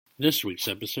This week's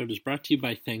episode is brought to you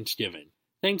by Thanksgiving.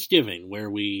 Thanksgiving,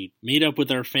 where we meet up with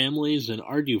our families and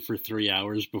argue for 3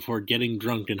 hours before getting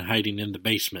drunk and hiding in the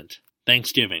basement.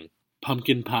 Thanksgiving.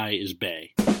 Pumpkin pie is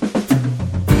bae.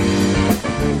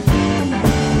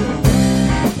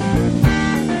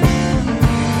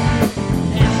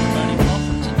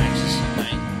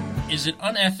 Is it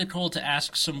unethical to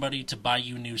ask somebody to buy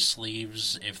you new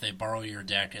sleeves if they borrow your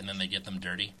deck and then they get them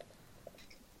dirty?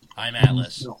 I'm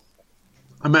Atlas. No.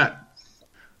 I'm Matt.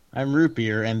 I'm Root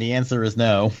Beer, and the answer is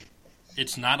no.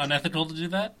 It's not unethical to do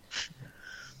that?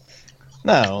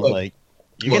 No, Look,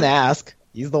 you can ask.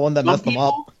 He's the one that messed them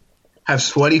up. Have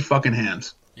sweaty fucking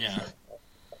hands. Yeah.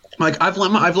 Like I've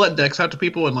let decks out to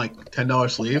people in like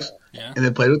 $10 sleeves, Yeah. and they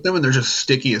played with them, and they're just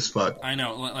sticky as fuck. I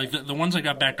know. Like the ones I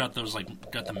got back got those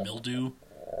got the mildew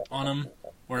on them,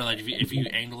 where like if you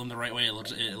angle them the right way, it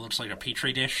looks like a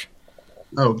petri dish.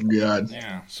 Oh god.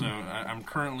 Yeah. So I'm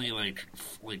currently like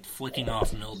flicking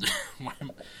off mildew.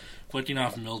 Flicking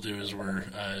off mildew is where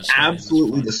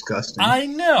Absolutely disgusting. I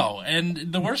know,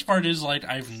 and the worst part is like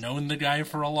I've known the guy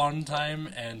for a long time,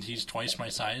 and he's twice my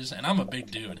size, and I'm a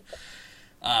big dude.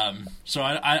 So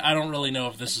I don't really know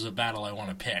if this is a battle I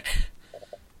want to pick.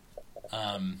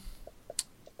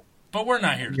 But we're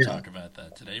not here to talk about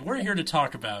that today. We're here to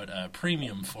talk about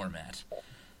premium format.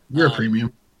 You're a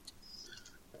premium.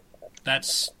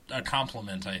 That's a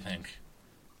compliment, I think.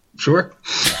 Sure.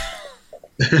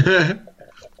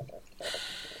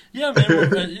 Yeah,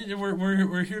 man,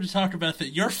 we're here to talk about that.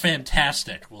 You're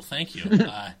fantastic. Well, thank you.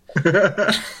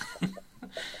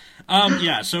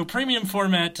 Yeah, so premium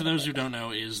format, to those who don't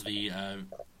know, is the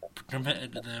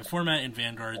format in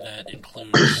Vanguard that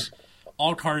includes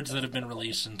all cards that have been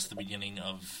released since the beginning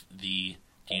of the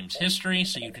game's history,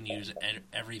 so you can use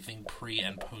everything pre-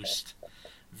 and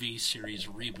post-V-Series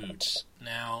reboots.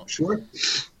 Now, Sure.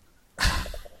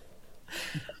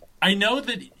 I know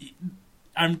that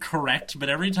I'm correct, but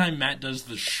every time Matt does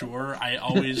the sure, I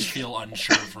always feel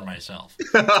unsure for myself.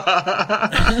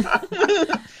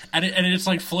 And it's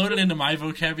like floated into my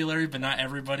vocabulary, but not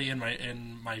everybody in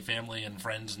my family and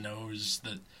friends knows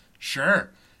that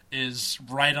sure is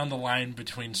right on the line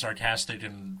between sarcastic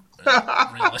and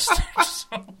realistic.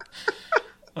 So,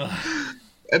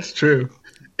 That's true.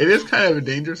 It is kind of a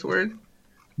dangerous word,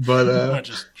 but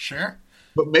just sure.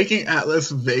 But making Atlas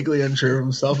vaguely unsure of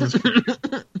himself is pretty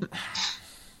good.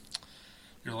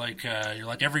 You're like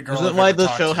every girl. Isn't I've why ever the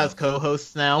talked show to. has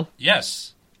co-hosts now?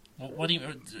 Yes. What do you?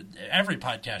 Every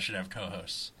podcast should have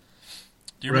co-hosts.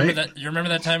 Do you Right? remember that? You remember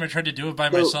that time I tried to do it by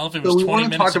myself? It so was we 20 wanna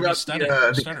minutes talk of me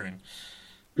about stuttering.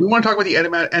 We want to talk about the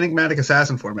enigmatic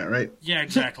assassin format, right? Yeah,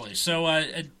 exactly. So,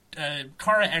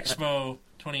 Kara Expo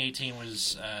 2018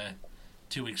 was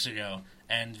 2 weeks ago,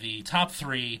 and the top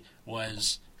three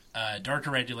was Dark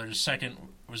Irregulars. Second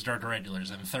was Dark Irregulars,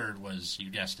 and third was,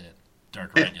 you guessed it,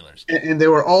 Dark Irregulars. And they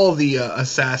were all the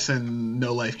assassin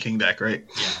no life king deck, right?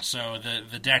 Yeah. So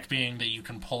the deck being that you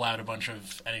can pull out a bunch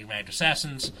of enigmatic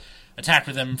assassins, attack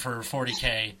with them for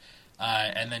 40k.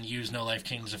 And then use No Life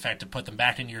King's effect to put them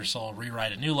back into your soul,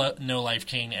 rewrite a new No Life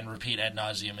King, and repeat ad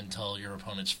nauseum until your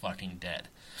opponent's fucking dead.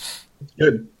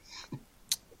 Good.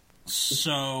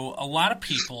 So a lot of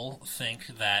people think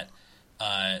that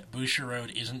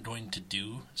Bushiroad isn't going to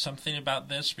do something about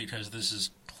this because this is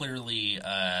clearly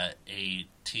a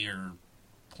tier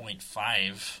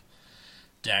 0.5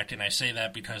 deck, and I say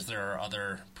that because there are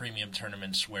other premium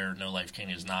tournaments where No Life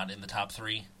King is not in the top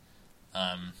three.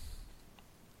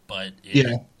 But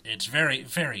it's very,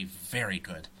 very, very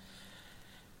good.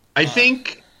 I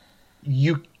think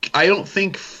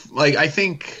I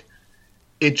think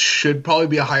it should probably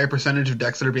be a higher percentage of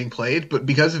decks that are being played, but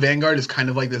because Vanguard is kind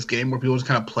of like this game where people just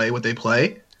kind of play what they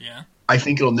play, Yeah. I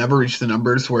think it'll never reach the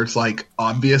numbers where it's like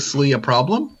obviously a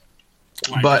problem.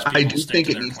 Why, But because I people do stick think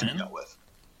to it their needs to clan? be dealt with.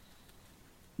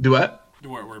 Do what?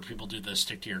 Where people do the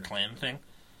stick to your clan thing?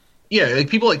 Yeah, like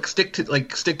people stick to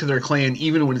their clan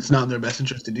even when it's not in their best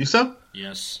interest to do so.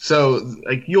 Yes. So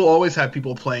like you'll always have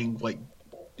people playing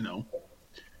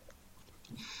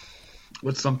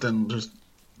what's something just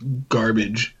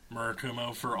garbage.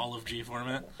 Murakumo for all of G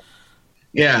format?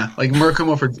 Yeah, like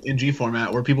Murakumo in G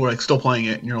format where people are like still playing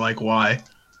it and you're like, why?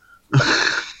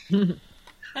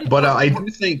 But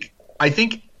I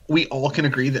think we all can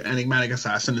agree that Enigmatic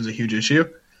Assassin is a huge issue.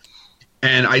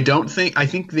 And I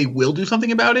think they will do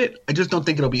something about it. I just don't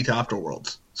think it'll be to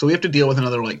Afterworlds. So we have to deal with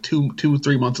another like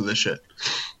 3 months of this shit.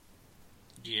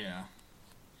 Yeah.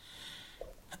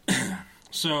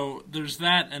 So there's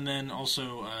that, and then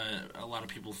also a lot of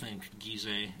people think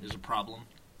Gizeh is a problem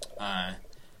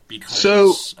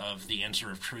because of the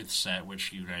Answer of Truth set,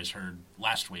 which you guys heard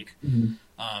last week,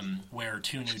 where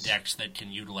 2 new decks that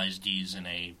can utilize D's in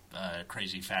a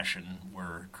crazy fashion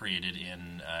were created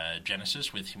in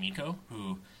Genesis with Himiko,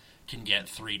 who can get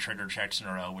 3 trigger checks in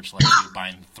a row, which lets you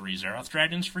bind 3 Zeroth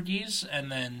Dragons for D's,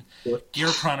 and then Gear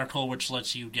Chronicle, which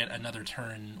lets you get another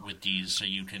turn with D's, so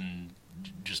you can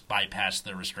just bypass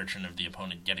the restriction of the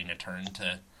opponent getting a turn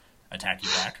to attack you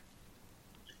back.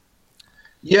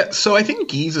 Yeah, so I think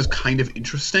Geese is kind of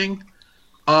interesting.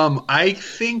 I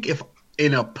think if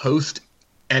in a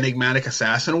post-Enigmatic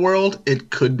Assassin world,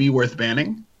 it could be worth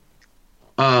banning.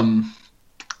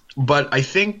 But I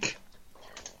think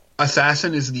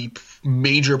Assassin is the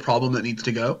major problem that needs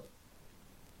to go.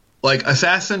 Like,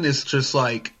 Assassin is just,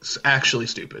 like, actually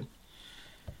stupid.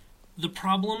 The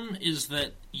problem is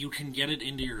that you can get it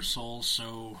into your soul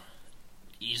so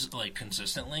easily, like,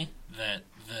 consistently, that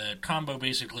the combo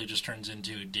basically just turns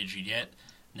into, did you get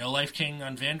No Life King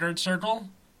on Vanguard Circle?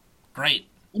 Great.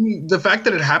 I mean, the fact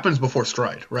that it happens before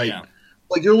Stride, right? Yeah.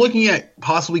 Like, you're looking at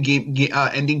possibly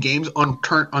ending games on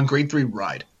grade 3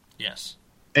 Ride. Yes.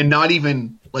 And not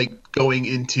even, like, going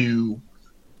into...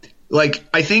 Like,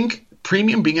 I think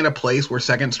Premium being in a place where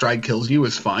second Stride kills you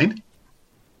is fine.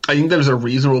 I think there's a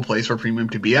reasonable place for Premium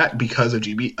to be at because of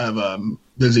the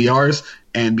ZRs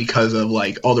and because of,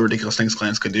 like, all the ridiculous things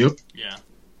clans could do. Yeah.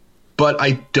 But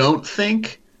I don't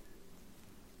think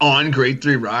on grade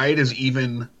 3 Ride is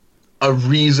even a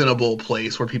reasonable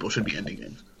place where people should be ending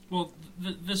games. Well,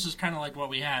 this is kind of like what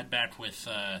we had back with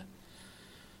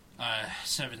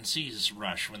 7 Seas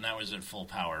Rush when that was at full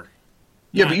power.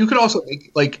 Yeah, but you could also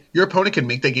make, like, your opponent can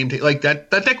make that game take, like,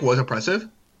 that deck was oppressive.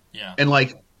 Yeah. And,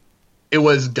 like, it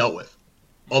was dealt with.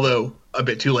 Although a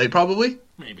bit too late, probably.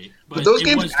 Maybe. But those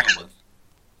games actually...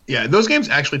 Yeah, those games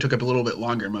actually took up a little bit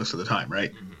longer most of the time,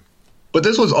 right? Mm-hmm. But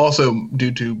this was also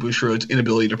due to Bushiroad's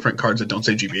inability to print cards that don't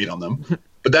say GB8 on them.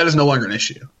 But that is no longer an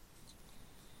issue.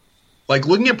 Like,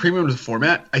 looking at Premium as a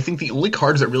format, I think the only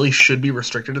cards that really should be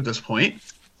restricted at this point,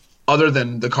 other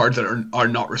than the cards that are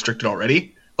not restricted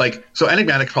already, like, so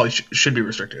Enigmatic probably should be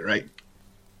restricted, right?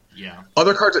 Yeah.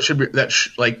 Other cards that should be,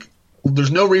 like,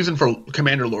 there's no reason for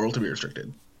Commander Laurel to be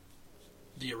restricted.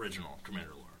 The original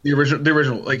Commander Laurel. The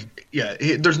original, like, yeah,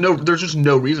 there's just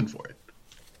no reason for it.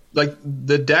 Like,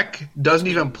 the deck doesn't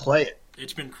even play it.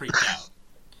 It's been creeped out.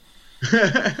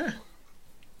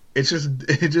 It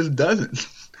just doesn't.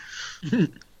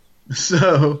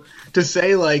 So to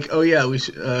say, like, oh yeah, we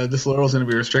this Laurel's going to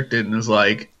be restricted, and it's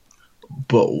like,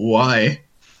 but why?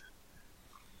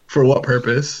 For what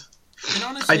purpose? It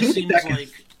honestly seems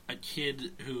like a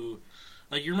kid who,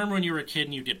 like, you remember when you were a kid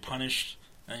and you get punished,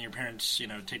 and your parents,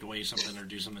 take away something or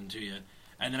do something to you,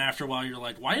 and then after a while you're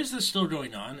like, why is this still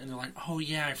going on? And they're like, oh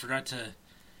yeah, I forgot to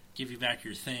give you back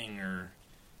your thing, or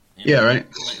yeah, right.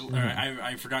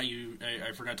 I forgot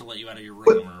to let you out of your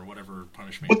room, or whatever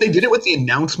punishment. But they did it with the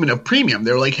announcement of Premium.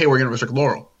 They were like, hey, we're going to restrict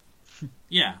Laurel.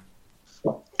 Yeah.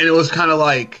 And it was kind of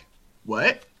like,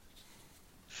 what?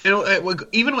 And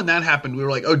even when that happened, we were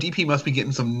like, oh, DP must be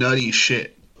getting some nutty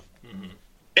shit. Mm-hmm.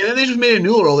 And then they just made a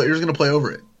new Laurel that you're just going to play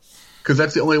over it. Because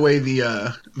that's the only way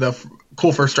the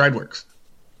cool first stride works.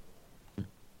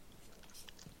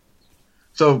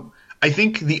 So I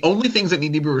think the only things that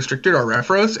need to be restricted are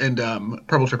Repharos and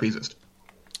Purple Trapezist.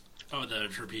 Oh, the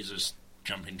Trapezist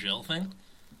jumping Jill thing?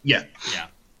 Yeah. Yeah.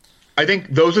 I think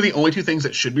those are the only 2 things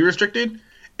that should be restricted.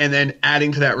 And then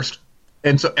adding to that...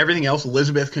 and so everything else,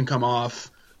 Elizabeth can come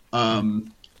off.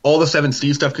 All the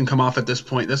 7C stuff can come off at this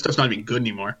point. That stuff's not even good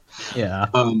anymore. Yeah.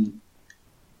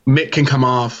 Mitt can come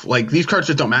off. Like, these cards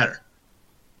just don't matter.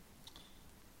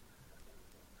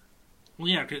 Well,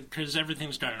 yeah, because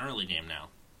everything's got an early game now,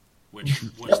 which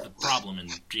was the problem in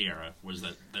G-Era, was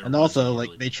that there and also, like,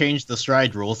 they changed the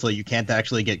stride rule, so you can't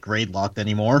actually get grade locked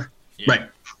anymore. Yeah. Right.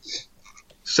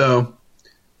 So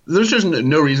there's just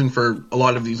no reason for a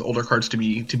lot of these older cards to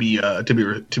be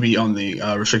on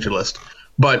the restricted list.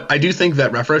 But I do think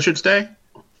that Repharos should stay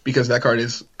because that card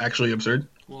is actually absurd.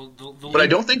 Well, but I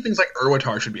don't think things like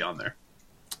Urwatar should be on there.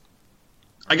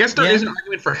 I guess there is an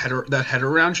argument for that Header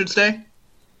round should stay.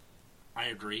 I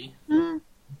agree.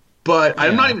 But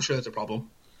I'm not even sure that's a problem.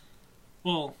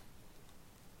 Well,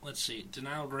 let's see.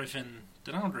 Denial Griffin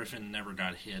never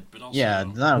got hit, but also... Yeah,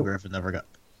 Denial Griffin never got...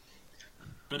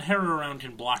 But Herra Round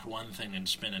can block one thing and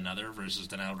spin another, versus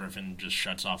Denial Griffin just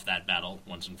shuts off that battle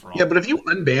once and for all. Yeah, but if you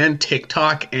unban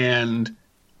TikTok and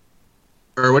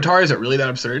Urwatar, is it really that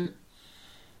absurd?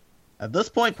 At this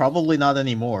point, probably not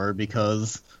anymore,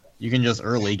 because you can just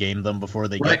early game them before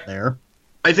they get there.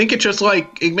 I think it's just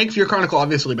like, it makes your Chronicle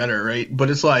obviously better, right?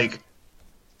 But it's like,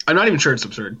 I'm not even sure it's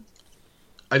absurd.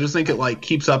 I just think it like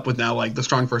keeps up with now like the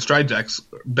strong first stride decks.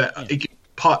 I'm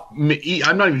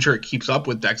not even sure it keeps up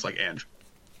with decks like Ange,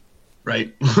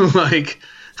 right? Like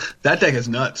that deck is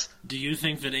nuts. Do you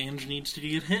think that Ange needs to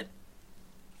get hit?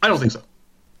 I don't think so.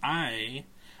 I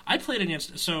played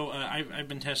against. So I've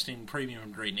been testing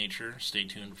Premium Great Nature. Stay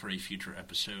tuned for a future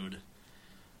episode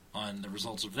on the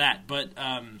results of that. But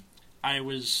I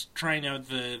was trying out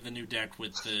the new deck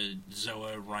with the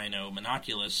Zoa Rhino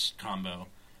Monoculus combo,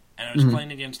 and I was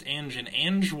playing against Ange, and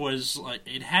Ange was like,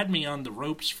 it had me on the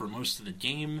ropes for most of the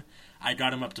game. I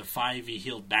got him up to 5, he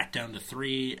healed back down to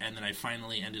 3, and then I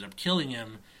finally ended up killing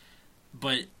him.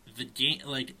 But the game,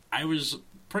 like, I was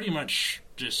pretty much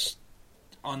just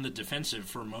on the defensive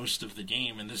for most of the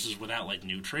game, and this is without like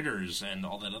new triggers and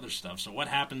all that other stuff. So what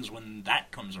happens when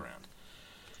that comes around,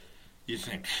 you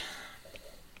think?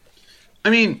 I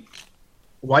mean,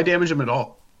 why damage him at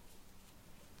all?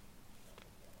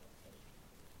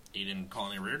 You didn't call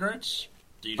any rear guards?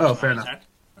 Fair enough. Attack?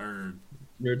 Or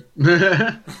Weird.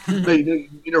 You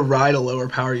need to ride a lower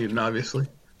power unit, obviously.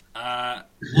 That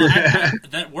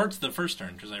worked the first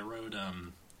turn because I rode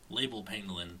Label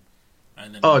Pangolin.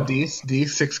 And then D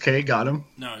 6K got him.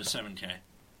 No, it was 7K.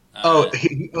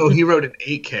 He rode an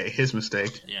 8K. His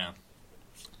mistake. Yeah.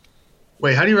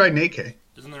 Wait, how do you ride an 8K?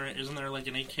 Isn't there like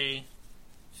an 8K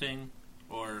thing,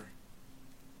 or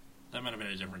that might have been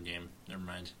a different game? Never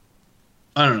mind.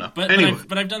 I don't know. But anyway.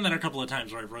 I've done that a couple of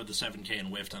times where I've rode the 7K and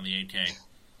whiffed on the 8K.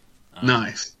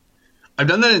 Nice. I've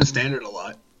done that in Standard a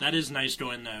lot. That is nice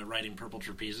going riding Purple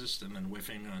Trapezist and then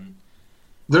whiffing on.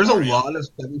 There's a lot of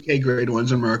 7K grade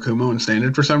 1s in Murakumo in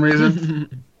Standard for some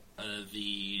reason.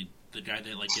 The guy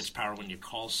that like gets power when you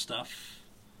call stuff.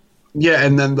 Yeah,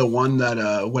 and then the one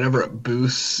that whenever it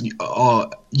boosts,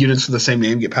 all units with the same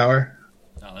name get power.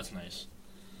 Oh, that's nice.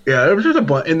 Yeah, there was just a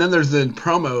bunch, and then there's the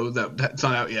promo that's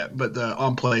not out yet, but the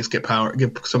on plays give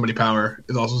somebody power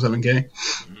is also 7K.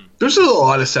 Mm-hmm. There's just a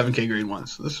lot of 7K grade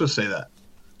 1s. Let's just say that.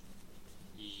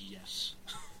 Yes.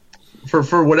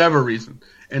 For whatever reason,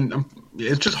 and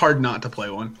it's just hard not to play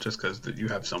one just because you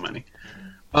have so many.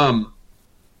 Mm-hmm.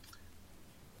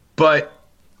 But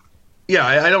yeah,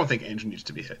 I don't think Ange needs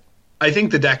to be hit. I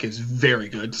think the deck is very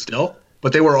good still,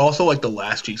 but they were also like the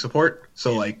last G support,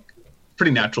 so like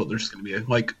pretty natural they're just going to be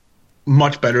like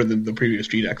much better than the previous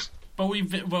G decks. But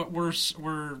we're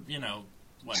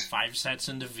 5 sets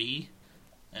into V,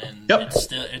 and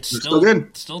it's still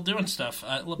good, still doing stuff.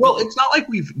 Well, it's not like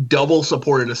we've double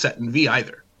supported a set in V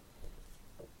either.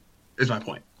 Is my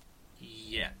point.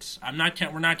 Yet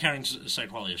we're not counting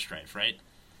Cyqualia Strife, right?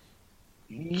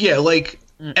 Yeah, like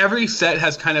every set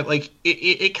has kind of like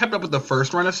it kept up with the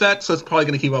first run of sets, so it's probably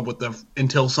going to keep up with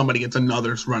until somebody gets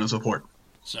another run of support.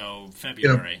 So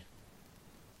February.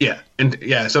 So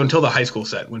until the high school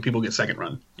set when people get second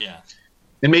run. Yeah.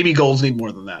 And maybe golds need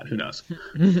more than that. Who knows?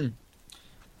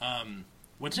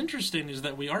 What's interesting is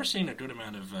that we are seeing a good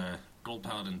amount of Gold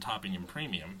Paladin topping in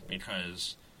Premium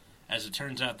because, as it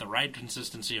turns out, the ride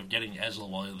consistency of getting Ezreal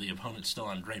while the opponent's still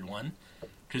on grade 1.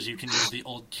 Because you can use the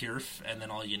old Kirf, and then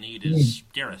all you need is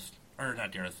Gareth. Or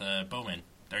not Gareth, Bowman.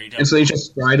 There you go. And so you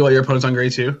just ride while your opponent's on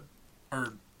grade 2?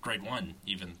 Or grade 1,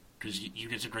 even. Because you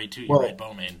get to grade 2, you ride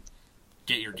Bowman.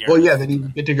 Get your Gareth. Well, yeah, then you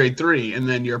get to grade 3, and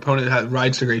then your opponent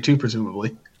rides to grade 2,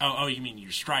 presumably. Oh, you mean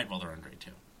you stride while they're on grade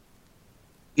 2?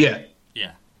 Yeah.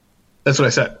 Yeah. That's what I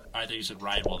said. I thought you said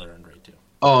ride while they're on grade 2.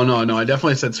 Oh, no, I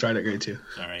definitely said stride at grade 2.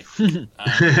 Sorry.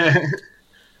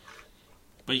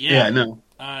 But yeah. Yeah, no.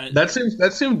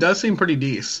 That does seem pretty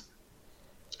decent.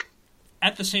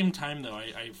 At the same time, though,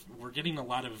 we're getting a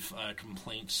lot of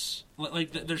complaints.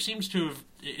 Like there seems to have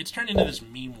it's turned into this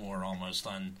meme war almost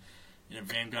on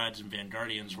Vanguards and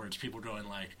Vanguardians, where it's people going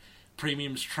like,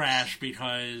 "Premium's trash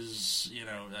because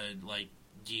like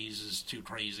Geese is too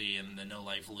crazy and the no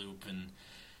life loop and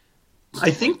stuff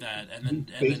I think like that." And then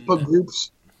Facebook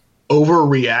groups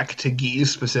overreact to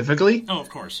Geese specifically. Oh, of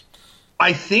course.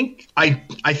 I think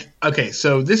okay,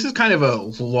 so this is kind of a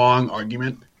long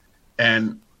argument,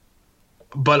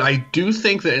 but I do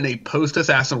think that in a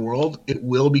post-Assassin world, it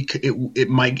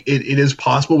is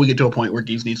possible we get to a point where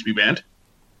Geese needs to be banned,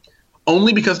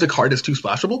 only because the card is too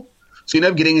splashable. So you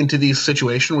end up getting into these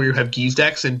situations where you have Geese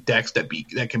decks and decks that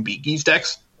can beat Geese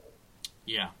decks.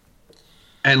 Yeah.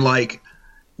 And like,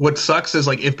 what sucks is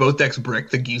like if both decks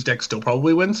brick, the Geese deck still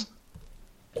probably wins.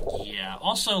 Yeah.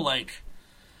 Also, like,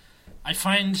 I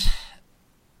find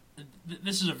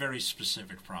this is a very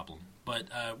specific problem, but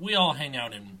we all hang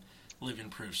out in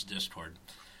Living Proof's Discord,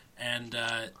 and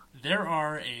there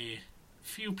are a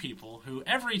few people who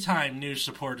every time new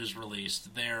support is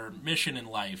released, their mission in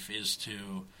life is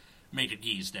to make a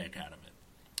Geese deck out of it.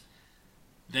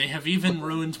 They have even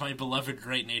ruined my beloved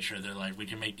Great Nature. They're like, we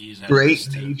can make Geese out Great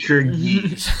of this Nature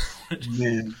Geese.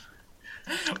 Man.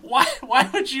 Why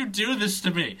would you do this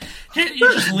to me? Can't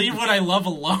you just leave what I love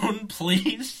alone,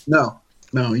 please? No,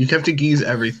 you have to Geese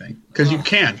everything. Because you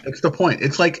can. That's the point.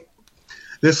 It's like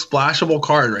this splashable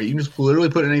card, right? You can just literally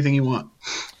put anything you want.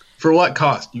 For what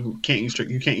cost? You can't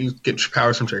use get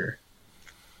powers from trigger.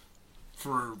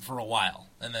 For a while,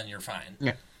 and then you're fine.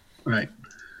 Yeah. Right.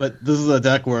 But this is a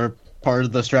deck where part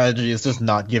of the strategy is just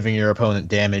not giving your opponent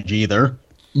damage either.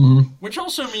 Mm-hmm. Which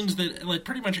also means that like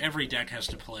pretty much every deck has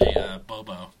to play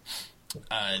Bobo,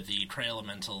 the Cray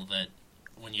Elemental that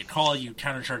when you call, you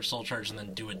countercharge, soul charge, and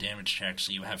then do a damage check,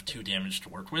 so you have 2 damage to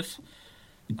work with.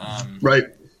 Right.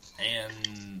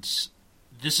 And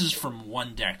this is from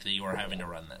one deck that you are having to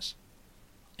run this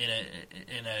in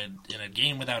a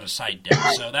game without a side deck.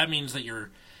 So that means that you're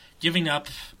giving up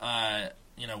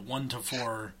 1 to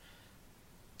 4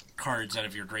 cards out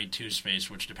of your grade 2 space,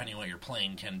 which depending on what you're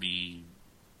playing can be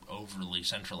overly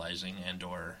centralizing and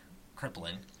or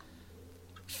crippling.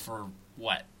 For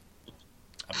what?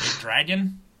 A big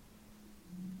dragon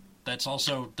that's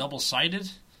also double-sided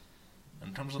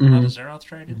and comes with a lot of Zeroth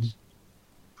dragons?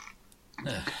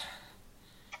 Ugh.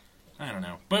 I don't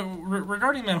know. But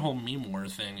regarding that whole meme war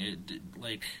thing,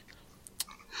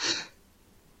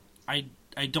 I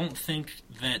don't think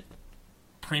that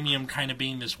Premium kind of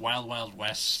being this wild, wild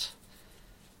west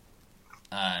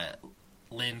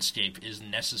landscape is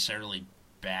necessarily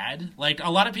bad. Like, a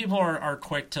lot of people are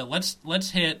quick to,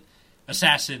 let's hit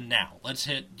Assassin now. Let's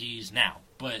hit Geese now.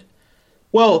 But...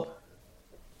 Well,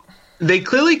 they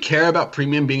clearly care about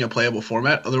Premium being a playable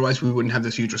format. Otherwise, we wouldn't have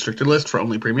this huge restricted list for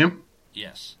only Premium.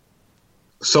 Yes.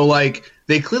 So, like,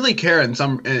 they clearly care in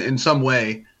some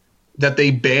way that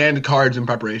they banned cards in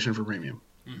preparation for Premium.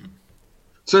 Mm-hmm.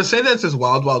 So to say that it's this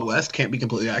wild, wild west can't be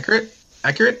completely accurate.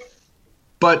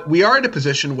 But we are in a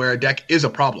position where a deck is a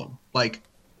problem. Like,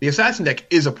 the Assassin deck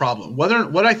is a problem.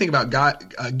 What I think about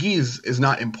Geese is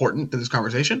not important to this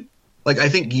conversation. Like, I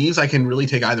think Geese I can really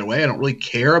take either way. I don't really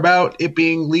care about it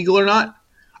being legal or not.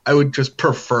 I would just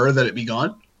prefer that it be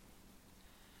gone.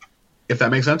 If that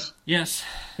makes sense? Yes.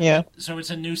 Yeah. So it's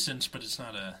a nuisance, but it's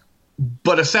not a...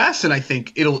 But Assassin, I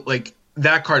think,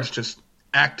 that card's just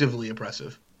actively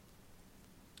oppressive.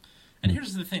 And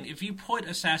here's the thing. If you put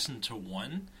Assassin to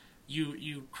 1,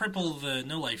 you cripple the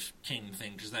no-life king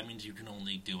thing, because that means you can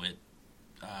only do it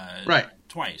right.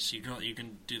 twice. You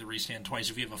can do the restand twice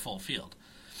if you have a full field.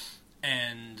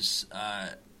 And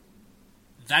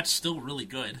that's still really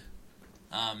good.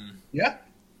 Yeah.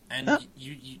 And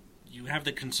you have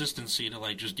the consistency to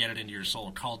like just get it into your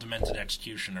soul. Call Demented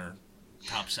Executioner,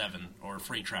 top 7, or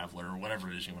Free Traveler, or whatever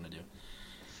it is you want to do.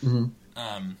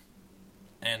 Mm-hmm.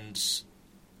 And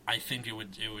I think it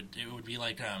would be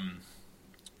like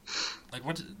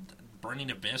what's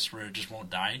Burning Abyss, where it just won't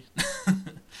die.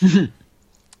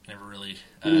 Never really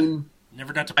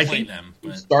never got to play them.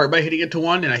 But start by hitting it to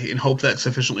 1 and hope that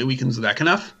sufficiently weakens the deck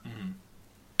enough. Mm-hmm.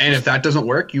 And if that doesn't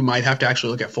work, you might have to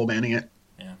actually look at full banning it.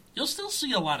 Yeah, you'll still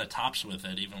see a lot of tops with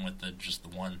it, even with just the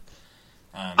 1.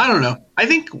 I don't know. I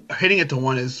think hitting it to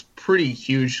 1 is pretty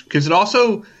huge because it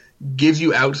also gives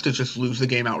you outs to just lose the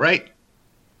game outright.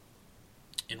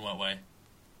 In what way?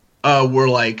 Where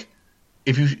like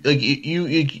if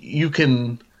you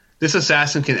can, this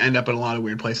Assassin can end up in a lot of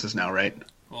weird places now, right?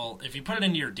 Well, if you put it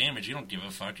into your damage, you don't give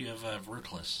a fuck. You have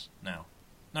Ruthless now,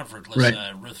 not Ruthless,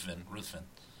 right. Ruthven.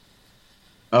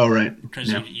 Oh right.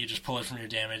 Because you just pull it from your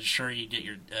damage. Sure, you get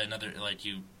your another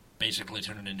you basically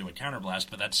turn it into a counterblast,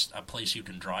 but that's a place you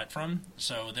can draw it from.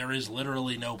 So there is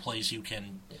literally no place you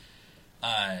can,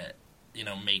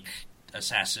 make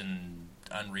Assassin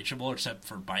unreachable except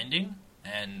for binding.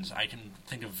 And I can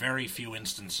think of very few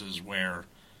instances where...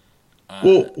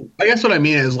 well, I guess what I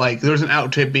mean is, like, there's an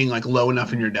out tip being, like, low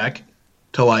enough in your deck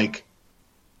to, like,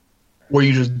 where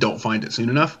you just don't find it soon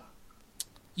enough.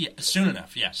 Yeah, soon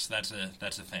enough, yes. That's a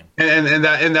thing. And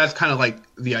that's kind of, like,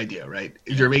 the idea, right?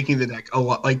 Yeah. You're making the deck a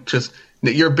lot, like, just...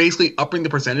 You're basically upping the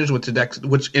percentage with the deck,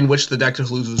 in which the deck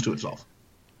just loses to itself.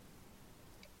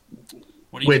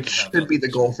 Which should be the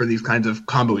goal for these kinds of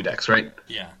combo-y decks, right?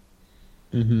 Yeah.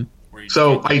 Mm-hmm.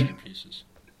 So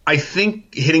I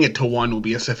think hitting it to 1 will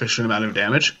be a sufficient amount of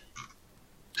damage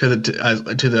to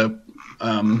the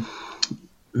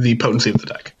potency of the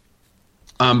deck.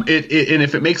 And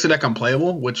if it makes the deck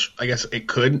unplayable, which I guess it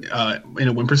could in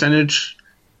a win percentage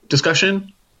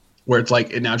discussion, where it's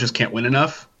like it now just can't win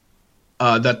enough,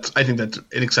 I think that's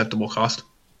an acceptable cost.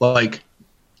 Like,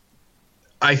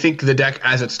 I think the deck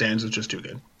as it stands is just too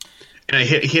good, and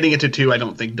hitting it to 2 I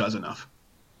don't think does enough.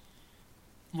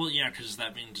 Well, yeah, because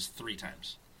that means 3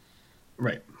 times.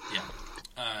 Right. Yeah.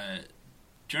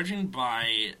 Judging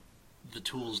by the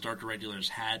tools Dark Irregulars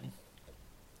had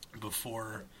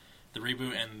before the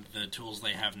reboot and the tools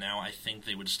they have now, I think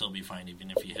they would still be fine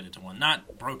even if you hit it to 1.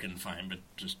 Not broken fine, but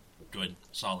just good,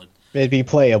 solid. It'd be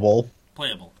playable.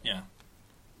 Playable, yeah.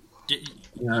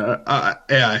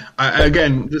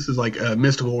 Again, this is like a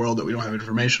mystical world that we don't have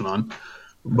information on,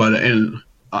 but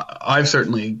I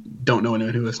certainly don't know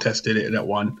anyone who has tested it at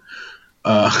 1.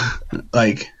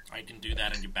 I can do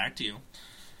that and get back to you.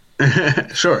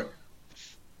 Sure,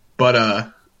 but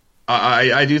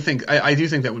I do think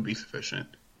that would be sufficient.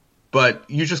 But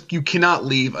you cannot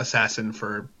leave Assassin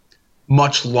for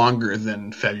much longer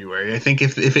than February. I think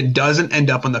if it doesn't end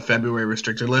up on the February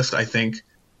restricted list, I think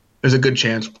there's a good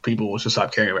chance people will just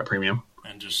stop caring about Premium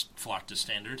and just flock to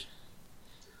Standard.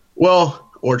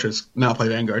 Well, or just not play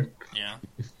Vanguard. Yeah.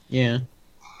 Yeah.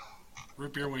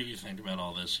 Root Beer, what do you think about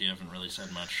all this? You haven't really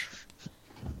said much.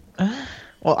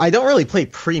 Well, I don't really play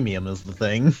Premium is the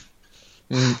thing.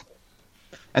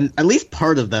 And at least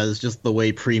part of that is just the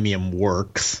way Premium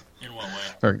works. In what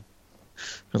way?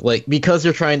 Like, because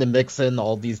you're trying to mix in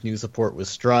all these new support with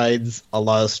strides, a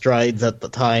lot of strides at the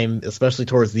time, especially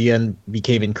towards the end,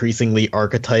 became increasingly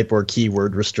archetype or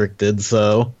keyword restricted,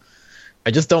 so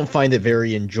I just don't find it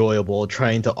very enjoyable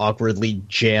trying to awkwardly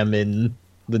jam in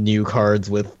the new cards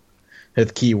with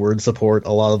keyword support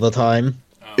a lot of the time.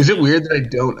 Is it weird that I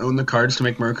don't own the cards to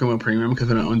make Murakumo Premium because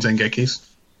I don't own Zengekis?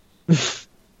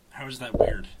 How is that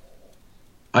weird?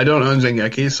 I don't own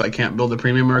Zengekis, so I can't build a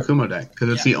Premium Murakumo deck because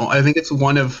it's I think it's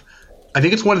one of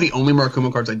the only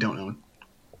Murakumo cards I don't own.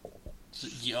 So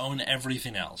you own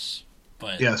everything else,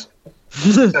 but yes,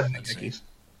 because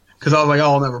I was like,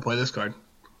 I'll never play this card.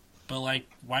 But like,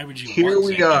 why would you? Here want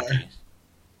we Zangeki?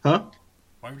 Huh?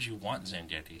 Why would you want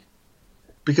Zangeki?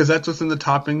 Because that's what's in the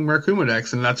topping Murakumo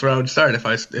decks, and that's where I would start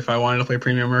if I wanted to play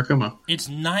Premium Murakumo. It's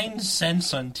 9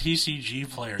 cents on TCG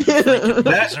Player. You freaking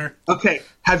loser. Okay,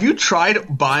 have you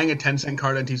tried buying a 10-cent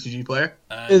card on TCG Player?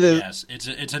 Yes,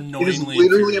 it's annoyingly. It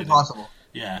is literally impossible.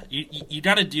 Yeah, you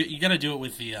gotta do it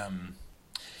with the. You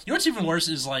know what's even worse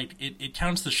is like it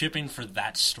counts the shipping for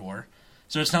that store,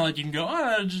 so it's not like you can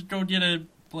go just go get a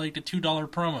 $2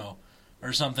 promo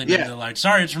or something. Yeah. And they're like,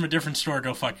 sorry, it's from a different store.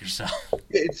 Go fuck yourself.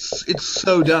 It's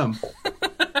so dumb.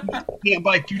 You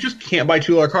just can't buy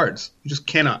 $2 cards. You just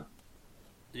cannot.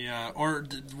 Yeah, or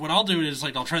what I'll do is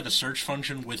I'll try the search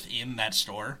function within that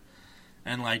store,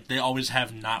 and they always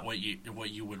have not what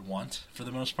you would want for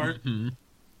the most part.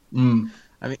 Mm-hmm.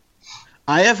 I mean,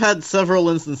 I have had several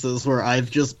instances where I've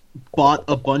just bought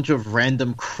a bunch of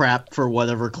random crap for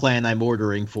whatever clan I'm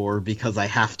ordering for because I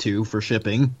have to for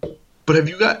shipping. But have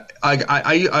you got? I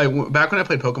back when I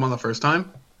played Pokemon the first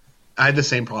time, I had the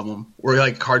same problem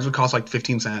where cards would cost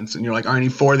 15 cents, and you're like, I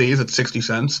need 4 of these at 60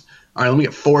 cents. All right, let me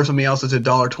get 4 of something else that's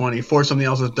 $1.20, 4 of something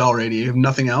else that's $1.80. You have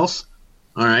nothing else.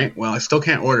 All right, well I still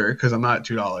can't order because I'm not at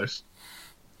 $2.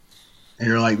 And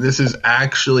you're like, this is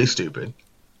actually stupid.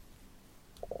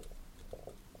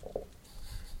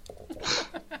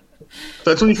 So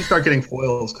that's when you should start getting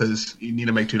foils because you need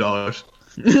to make $2.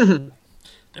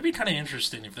 That'd be kind of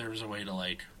interesting if there was a way to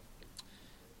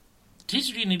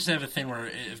TCG needs to have a thing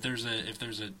where if there's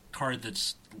a card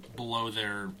that's below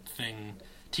their thing,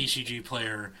 TCG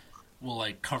Player will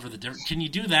cover the difference. Can you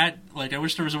do that? I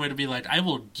wish there was a way to be I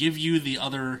will give you the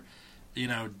other,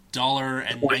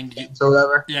 $1.90 or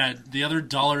whatever. Yeah, the other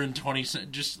 $1.20.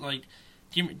 Just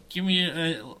give me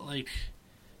a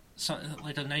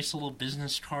nice little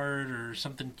business card or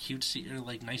something cutesy or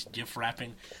nice gift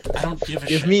wrapping. I don't give a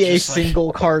shit. Give me a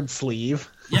single card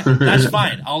sleeve. Yeah, that's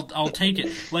fine. I'll take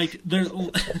it. There.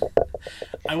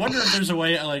 I wonder if there's a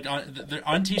way on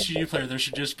TCG Player there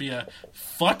should just be a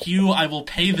fuck you. I will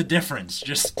pay the difference.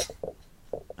 Just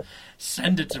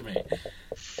send it to me.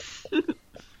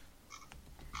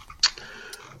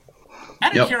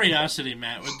 Out of curiosity,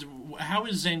 Matt, how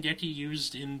is Zangeki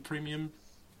used in Premium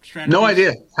strategies? No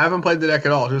idea. Haven't played the deck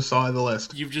at all. Just saw the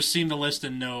list. You've just seen the list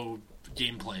and no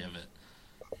gameplay of it.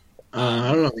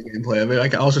 I don't know the gameplay of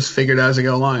it. I'll just figure it out as I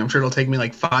go along. I'm sure it'll take me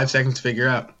 5 seconds to figure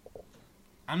out.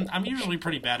 I'm usually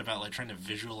pretty bad about trying to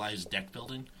visualize deck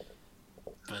building,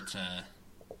 but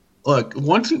look,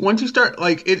 once you start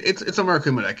it's a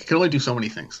Murakumo deck. It can only do so many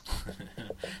things.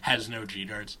 Has no G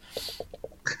guards.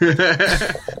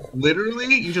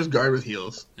 Literally, you just guard with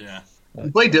heals. Yeah.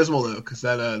 You play Dismal though, because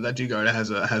that G guard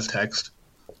has text.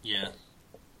 Yeah.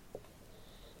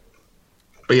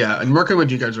 But yeah, and Murakumo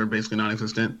G guards are basically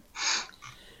non-existent.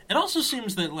 It also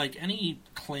seems that any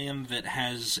clan that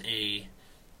has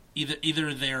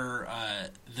either their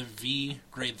the V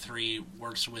grade 3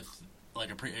 works with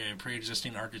a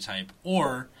pre-existing archetype,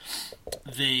 or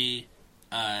they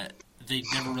they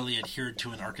never really adhered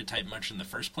to an archetype much in the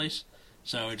first place.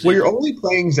 So well, you're only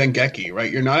playing Zengeki,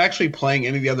 right? You're not actually playing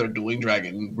any of the other Dueling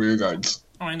Dragon rearguards.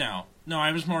 Oh, I know. No,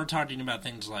 I was more talking about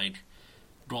things like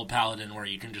Gold Paladin, where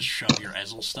you can just shove your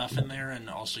Ezel stuff in there, and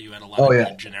also you had a lot of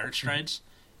good generic strides.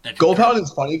 Gold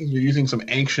Paladin's funny because you're using some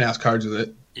ancient-ass cards with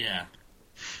it. Yeah.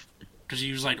 Because you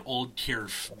use, like, old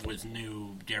Kirf with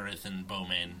new Gareth and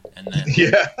Bowman, and then...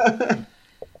 Yeah.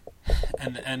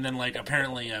 and then, like,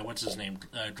 apparently, what's his name?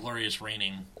 Glorious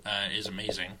Reigning is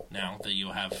amazing now that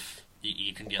you have...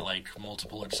 You can get, like,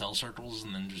 multiple Excel circles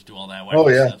and then just do all that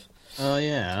stuff. Oh,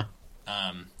 yeah.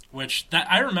 Which,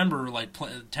 I remember, like,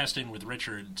 testing with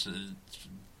Richard.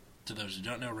 To those who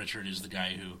don't know, Richard is the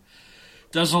guy who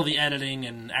does all the editing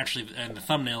and the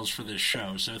thumbnails for this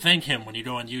show. So thank him when you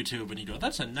go on YouTube and you go,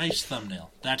 that's a nice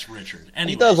thumbnail. That's Richard.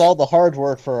 Anyways, he does all the hard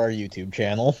work for our YouTube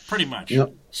channel. Pretty much.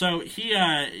 Yep. So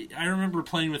I remember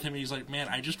playing with him, and he's like, man,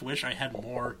 I just wish I had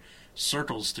more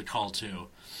circles to call to.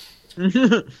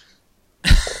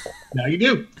 Now you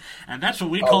do. And that's what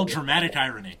we call dramatic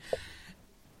irony.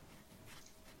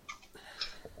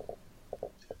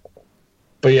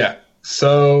 But yeah,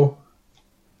 so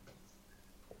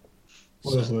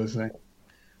what else was I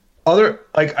saying?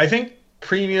 I think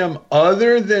Premium,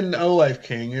 other than No Life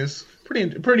King, is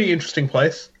pretty interesting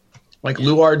place. Like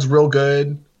Luard's real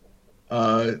good.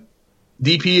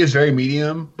 DP is very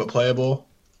medium but playable.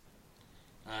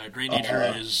 Great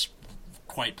Nature is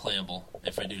quite playable,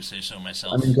 if I do say so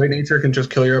myself. I mean, Great Nature can just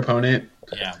kill your opponent.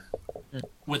 Yeah,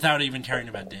 without even caring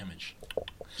about damage.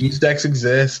 Geese Dex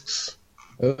exists.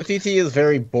 OTT is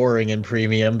very boring in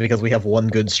Premium because we have one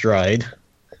good stride.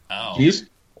 Oh. Geese?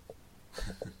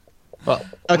 Well,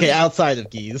 okay, outside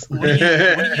of Geese. What do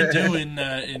you do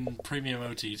in Premium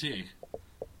OTT?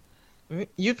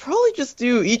 You'd probably just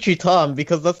do Ichitam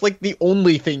because that's like the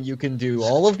only thing you can do.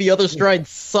 All of the other strides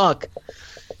suck.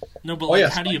 No,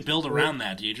 but how do you build around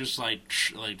that? Do you just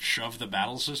shove the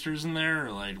Battle Sisters in there,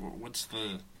 or like what's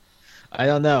the? I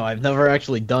don't know. I've never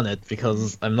actually done it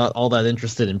because I'm not all that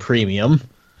interested in Premium.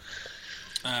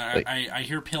 I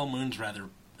hear Pale Moon's rather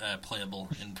playable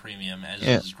in Premium, as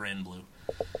is Grand Blue.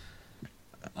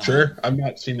 Sure, I've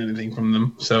not seen anything from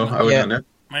them, so I wouldn't know.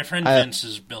 My friend Vince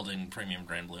is building Premium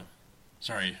Grand Blue.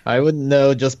 Sorry. I wouldn't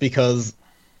know just because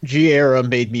G-Era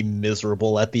made me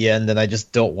miserable at the end, and I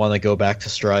just don't want to go back to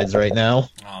strides right now.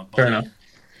 Oh, fair enough.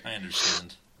 I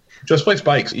understand. Just play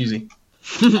Spikes, easy.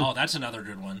 Oh, that's another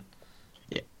good one.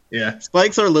 Yeah.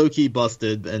 Spikes are low-key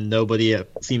busted, and nobody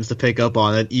seems to pick up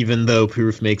on it, even though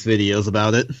Proof makes videos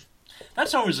about it.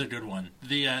 That's always a good one.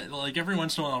 The every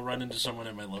once in a while I'll run into someone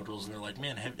at my locals, and they're like,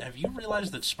 man, have you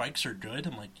realized that Spikes are good?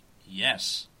 I'm like,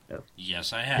 yes. Yeah.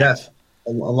 Yes, I have. Yes.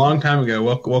 A long time ago.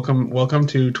 Welcome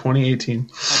to 2018. Well,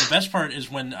 the best part is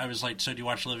when I was like, so do you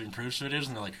watch Living Proof's videos?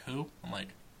 And they're like, who? I'm like,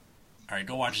 all right,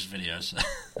 go watch his videos.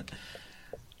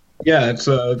 Yeah, it's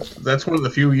that's one of the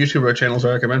few YouTuber channels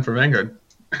I recommend for Vanguard.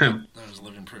 That was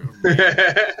Living Proof.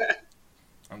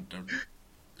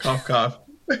 Cough, cough.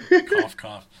 Cough,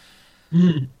 cough.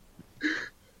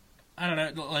 I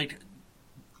don't know, like,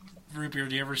 Rootbeer,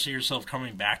 do you ever see yourself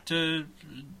coming back to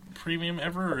Premium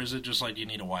ever, or is it just like you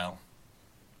need a while?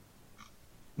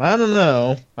 I don't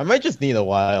know. I might just need a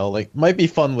while. Like, might be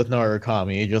fun with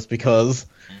Narukami, just because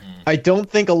I don't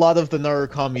think a lot of the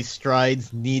Narukami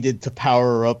strides needed to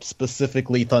power up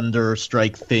specifically Thunder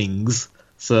Strike things.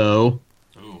 So,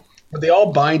 but they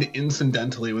all bind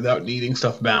incidentally without needing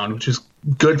stuff bound, which is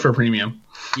good for Premium.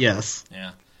 Yes.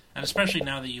 Yeah. And especially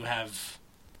now that you have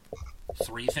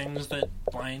 3 things that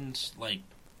bind, like...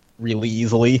 really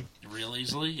easily. Real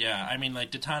easily? Yeah. I mean,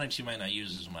 like, Detonics you might not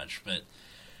use as much, but...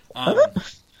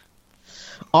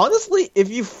 Honestly, if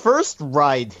you first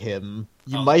ride him,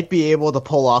 you might be able to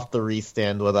pull off the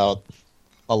restand without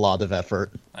a lot of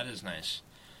effort. That is nice.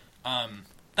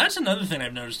 That's another thing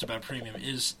I've noticed about Premium,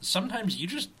 is sometimes you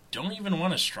just don't even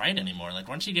want to stride anymore. Like,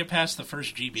 once you get past the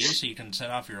first GB so you can set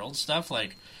off your old stuff,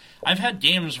 like... I've had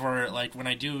games where, like, when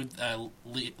I do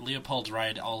Leopold's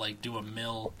ride, I'll, like, do a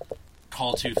mill,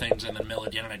 call 2 things, and then mill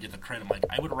again, and I get the crit. I'm like,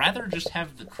 I would rather just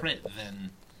have the crit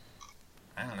than,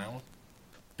 I don't know,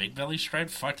 Big Belly Stride?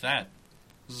 Fuck that.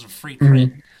 This is a free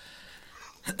crit.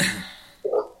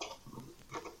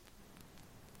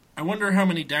 I wonder how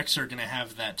many decks are going to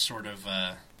have that sort of,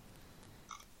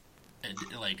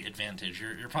 advantage.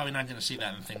 You're probably not going to see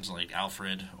that in things like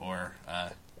Alfred or,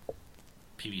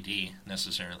 PBD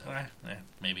necessarily.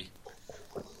 Maybe.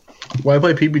 Why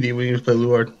play PBD when you just play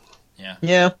Luard? Yeah.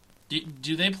 Yeah.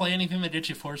 Do they play anything that gets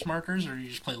you force markers, or you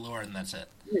just play Luard and that's it?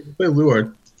 Yeah, you play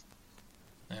Luard.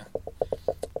 Yeah.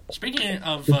 Speaking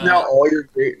of now all your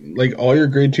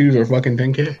grade 2s are fucking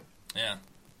 10k. Yeah.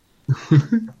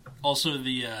 Also,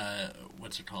 the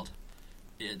what's it called?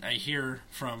 I hear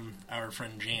from our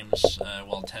friend James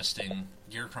while testing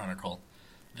Gear Chronicle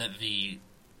that the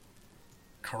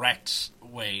correct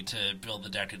way to build the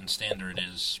deck in Standard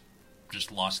is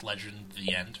just Lost Legend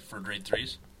the end for grade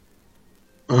 3s,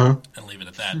 and leave it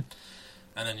at that.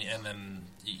 and then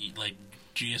like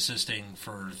G assisting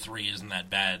for 3 isn't that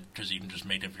bad because you can just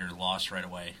make up your loss right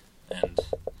away, and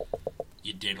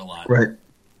you dig a lot. Right.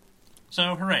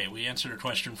 So, hooray, we answered a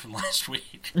question from last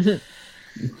week.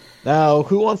 Now,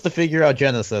 who wants to figure out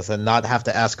Genesis and not have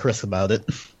to ask Chris about it?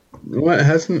 What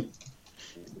hasn't?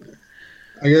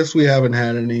 I guess we haven't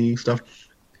had any stuff.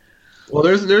 Well,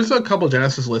 there's a couple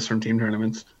Genesis lists from team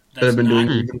tournaments that have been doing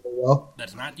reasonably well.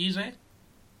 That's not Gizeh?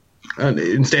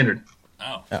 In Standard.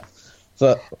 Oh. Yeah.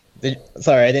 So,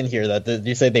 sorry, I didn't hear that. Did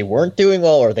you say they weren't doing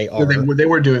well, or they are? They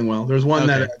were doing well. There's one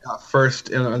that got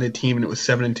first on the team, and it was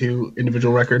 7-2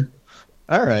 individual record.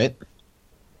 All right.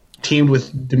 Teamed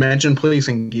with Dimension Police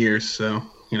and Gears, so,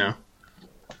 you know.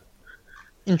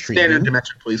 Intriguing. Standard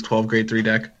Dimension Police 12 grade 3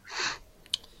 deck.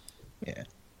 Yeah.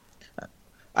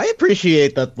 I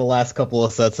appreciate that the last couple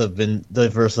of sets have been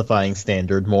diversifying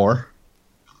Standard more.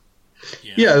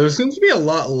 Yeah, there seems to be a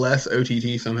lot less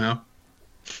OTT somehow.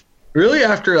 Really,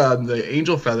 after the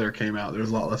Angel Feather came out, there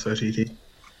was a lot less OTT.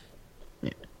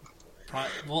 Yeah.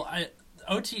 Well, I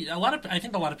think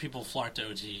a lot of people flocked to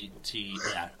OTT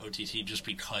just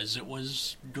because it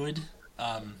was good.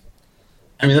 I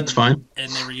mean, that's fine.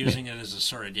 And they were using it as a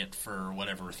surrogate for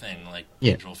whatever thing, like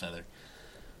Angel Feather.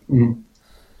 Mm-hmm.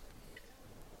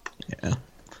 Yeah.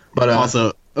 But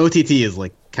also, OTT is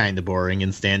like kind of boring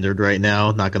in Standard right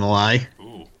now, not gonna lie.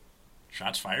 Ooh.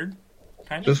 Shots fired?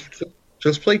 Kind of?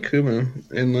 Just play Kuma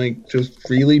and like just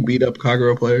really beat up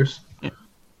Kagero players.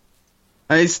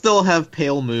 I still have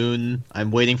Pale Moon.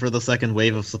 I'm waiting for the second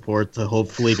wave of support to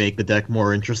hopefully make the deck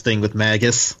more interesting with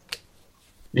Magus.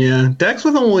 Yeah, decks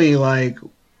with only like.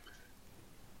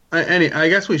 I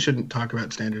guess we shouldn't talk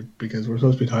about Standard because we're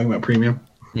supposed to be talking about Premium.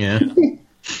 Yeah.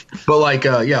 But like,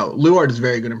 Luard is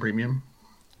very good in Premium.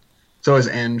 So is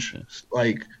Eng.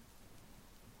 Like,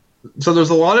 so there's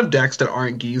a lot of decks that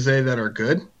aren't Gizeh that are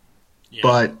good,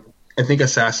 but I think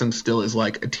Assassin still is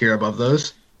like a tier above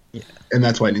those, and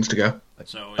that's why it needs to go.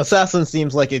 So Assassin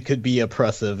seems like it could be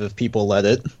oppressive if people let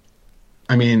it.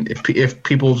 I mean, if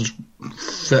people just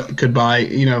could buy,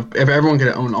 if everyone could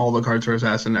own all the cards for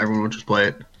Assassin, everyone would just play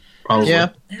it. Probably. Yeah.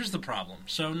 Here's the problem.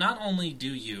 So not only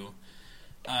do you,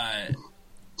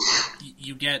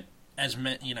 you get as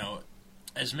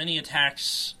many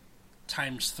attacks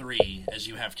times 3 as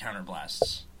you have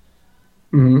counterblasts.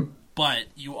 Mm-hmm. But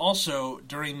you also,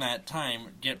 during that time,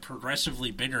 get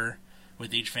progressively bigger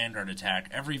with each Vanguard attack.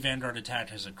 Every Vanguard attack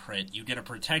has a crit. You get a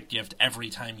Protect gift every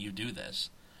time you do this.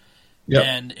 Yep.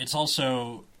 And it's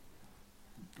also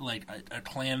like a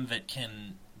clan that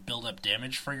can build up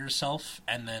damage for yourself,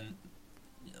 and then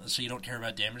so you don't care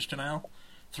about damage denial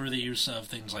through the use of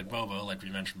things like Bobo, like we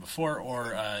mentioned before,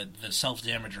 or the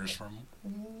self-damagers from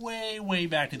way, way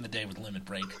back in the day with Limit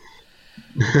Break,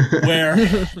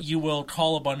 where you will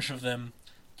call a bunch of them,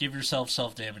 give yourself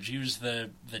self-damage, use the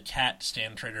cat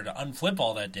stand trigger to unflip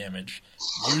all that damage,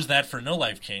 use that for No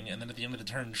Life King, and then at the end of the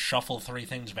turn, shuffle 3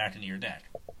 things back into your deck.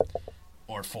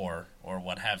 Or 4, or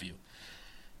what have you.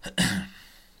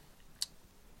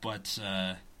 But,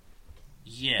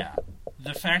 yeah.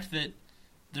 The fact that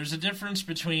there's a difference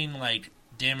between, like,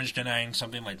 damage denying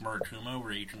something like Murakuma,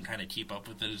 where you can kind of keep up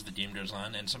with it as the game goes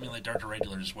on, and something like Dark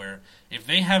Irregulars, where if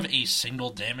they have a single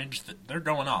damage, they're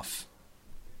going off.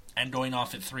 And going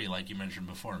off at 3, like you mentioned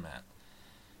before, Matt.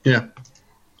 Yeah.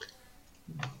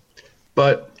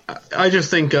 But I just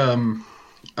think,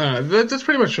 that's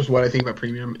pretty much just what I think about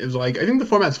Premium. Is like, I think the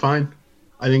format's fine.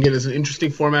 I think it is an interesting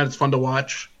format. It's fun to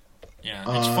watch. Yeah,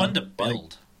 it's fun to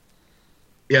build.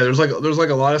 There's like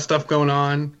a lot of stuff going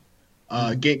on.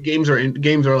 Games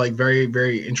are like very,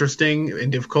 very interesting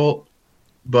and difficult.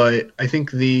 But I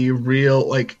think the real,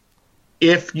 like,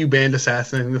 if you banned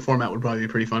Assassin, I think the format would probably be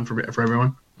pretty fun for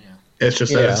everyone. Yeah, it's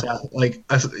just that like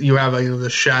you have the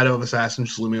shadow of Assassin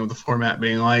just looming over the format,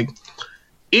 being like,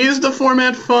 is the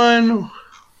format fun?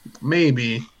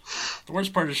 Maybe. The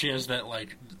worst part is she has that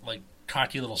like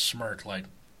cocky little smirk, like,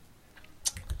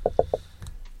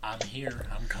 I'm here,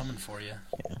 I'm coming for you.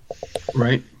 Yeah.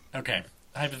 Right. Okay.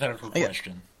 Hypothetical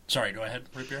question. Sorry, go ahead,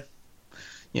 Rapier.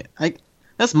 Yeah,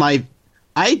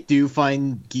 I do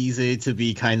find Gizeh to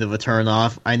be kind of a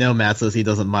turnoff. I know Matt says he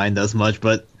doesn't mind as much,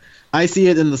 but I see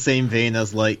it in the same vein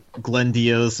as like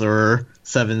Glendios or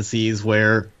Seven Seas,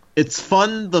 where it's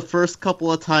fun the first couple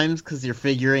of times because you're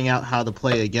figuring out how to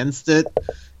play against it,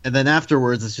 and then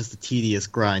afterwards it's just a tedious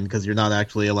grind because you're not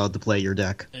actually allowed to play your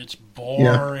deck. It's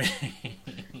boring.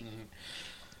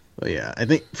 But yeah, I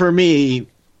think for me,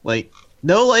 like,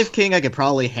 No Life King I could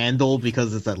probably handle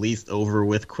because it's at least over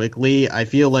with quickly. I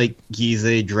feel like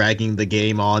Gize dragging the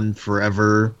game on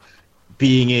forever,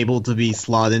 being able to be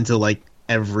slot into like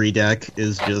every deck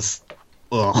is just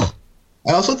ugh.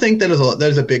 I also think that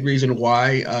is a big reason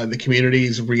why the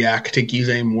communities react to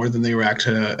Gize more than they react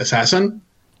to Assassin,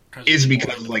 is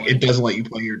because like it doesn't let you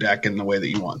play your deck in the way that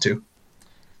you want to.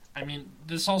 I mean,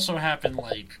 this also happened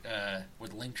like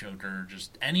with Link Joker.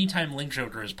 Just anytime Link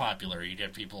Joker is popular, you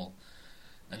get people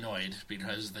annoyed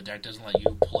because the deck doesn't let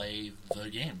you play the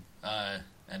game,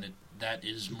 and that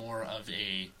is more of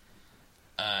a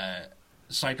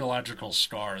psychological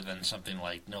scar than something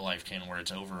like No Life King, where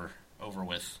it's over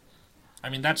with. I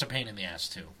mean, that's a pain in the ass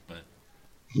too, but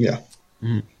yeah.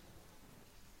 Mm.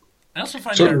 I also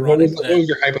find So it what ironic was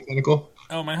your hypothetical?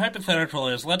 Oh, my hypothetical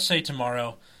is, let's say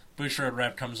tomorrow Bushiroad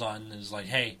Rep comes on and is like,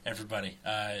 hey, everybody,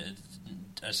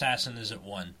 Assassin is at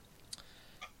 1.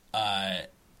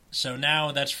 So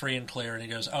now that's free and clear, and he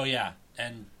goes, oh yeah,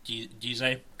 and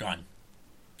Gize, gone.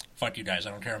 Fuck you guys, I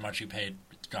don't care how much you paid,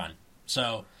 it's gone.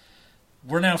 So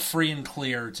we're now free and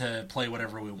clear to play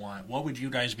whatever we want. What would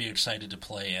you guys be excited to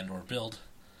play and or build?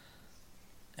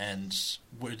 And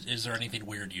is there anything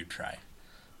weird you'd try?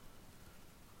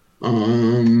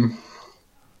 So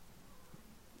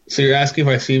you're asking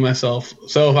if I see myself.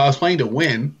 So if I was playing to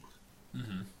win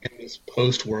in this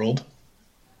post world,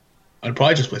 I'd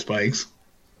probably just play Spikes.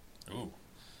 Ooh.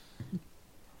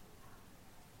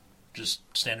 Just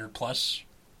standard plus?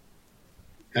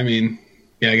 I mean,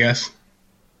 yeah, I guess.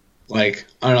 Like,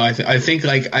 I don't know. I think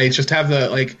like I just have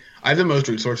I have the most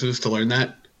resources to learn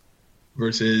that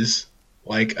versus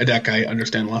like a deck I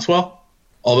understand less well.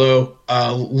 Although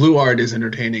Luard is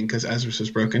entertaining because Ezreus is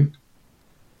broken.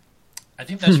 I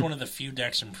think that's one of the few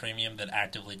decks in Premium that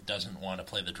actively doesn't want to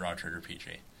play the draw trigger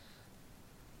PG.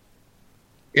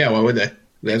 Yeah, why would they?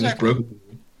 They're just broken.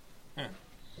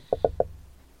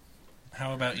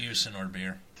 How about you, Sinor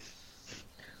Beer?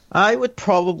 I would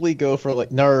probably go for like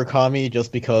Narukami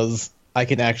just because I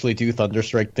can actually do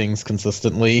Thunderstrike things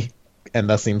consistently, and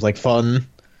that seems like fun.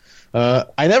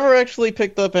 I never actually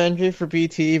picked up NJ for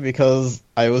BT because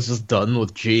I was just done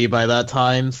with G by that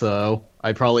time, so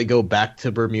I'd probably go back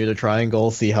to Bermuda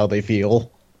Triangle, see how they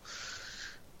feel.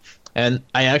 And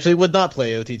I actually would not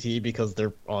play OTT because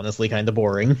they're honestly kind of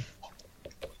boring.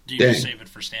 Do you just save it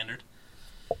for standard?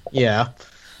 Yeah.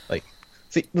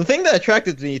 See, the thing that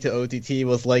attracted me to OTT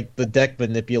was, like, the deck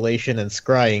manipulation and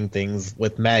scrying things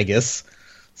with Magus.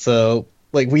 So,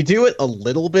 like, we do it a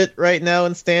little bit right now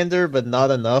in Standard, but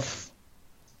not enough.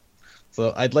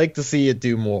 So, I'd like to see it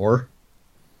do more.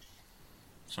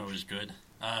 It's always good.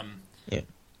 Yeah.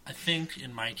 I think,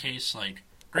 in my case, like,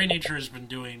 Grey Nature has been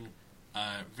doing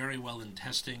very well in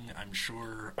testing. I'm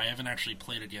sure I haven't actually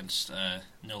played against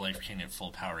No Life King at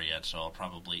full power yet, so I'll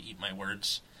probably eat my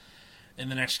words in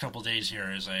the next couple days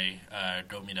here as I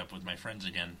go meet up with my friends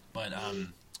again. But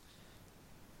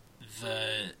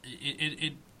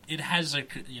it has a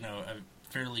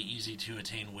fairly easy to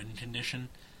attain win condition.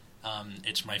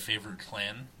 It's my favorite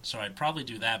clan, so I'd probably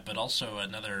do that. But also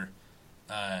another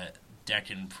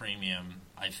deck in Premium,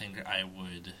 I think I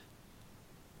would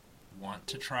want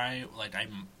to try. Like I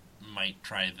might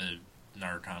try the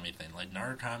Narukami thing. Like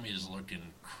Narukami is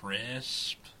looking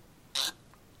crisp.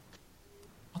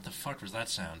 What the fuck was that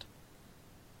sound?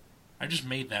 I just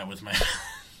made that with my.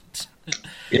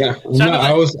 Yeah, no,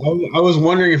 I was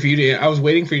wondering if you. I was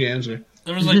waiting for you to answer.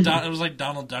 It was like it was like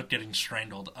Donald Duck getting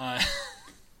strangled.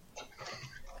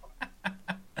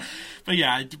 But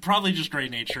yeah, probably just Grey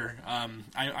Nature.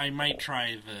 I might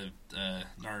try the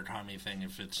Narukami thing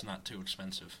if it's not too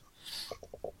expensive.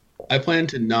 I plan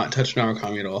to not touch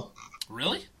Narukami at all.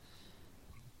 Really?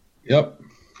 Yep.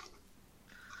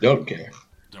 Don't care.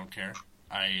 Don't care.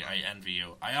 I envy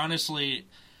you. I honestly,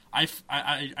 I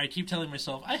keep telling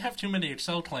myself I have too many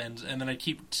Excel clans, and then I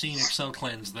keep seeing Excel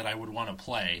clans that I would want to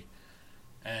play,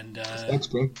 and Thanks,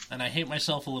 bro. And I hate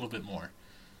myself a little bit more.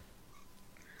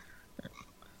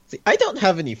 See, I don't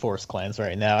have any Force clans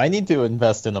right now. I need to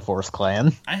invest in a Force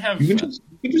clan. I have. You can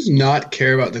just not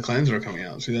care about the clans that are coming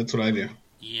out. See, that's what I do.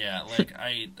 Yeah, like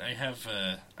I have.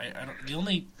 I don't. The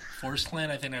only Force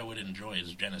clan I think I would enjoy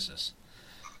is Genesis.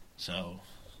 So.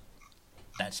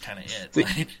 That's kind of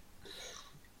it.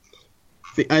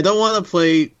 See, I don't want to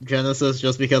play Genesis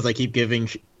just because I keep giving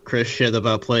Chris shit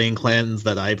about playing clans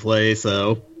that I play,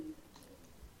 so...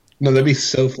 No, that'd be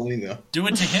so funny, though. Do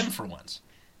it to him for once.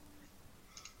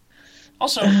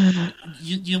 Also,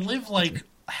 you live, like,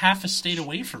 half a state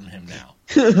away from him now.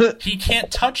 He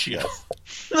can't touch you.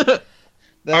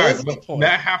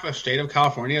 That half a state of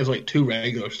California is like 2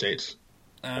 regular states.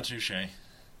 Touche.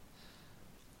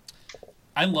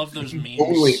 I love those memes.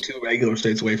 Only 2 regular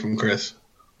states away from Chris.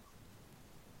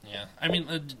 Yeah, I mean,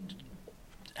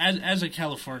 as a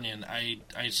Californian, I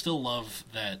still love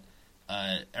that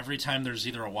every time there's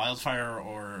either a wildfire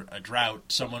or a drought,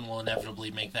 someone will inevitably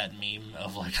make that meme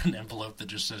of like an envelope that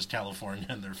just says California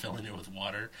and they're filling it with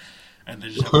water. And they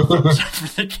just have a thumbs up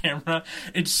for the camera.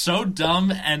 It's so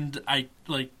dumb, and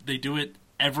they do it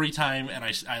every time, and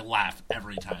I laugh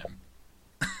every time.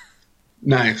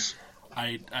 Nice.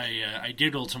 I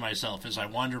giggle to myself as I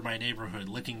wander my neighborhood,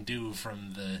 licking dew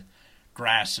from the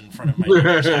grass in front of my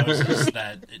neighbors' houses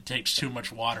that it takes too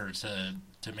much water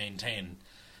to maintain.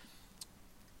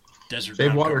 Desert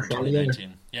Save water,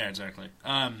 2019. Yeah, exactly.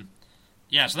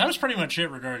 Yeah, so that was pretty much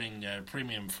it regarding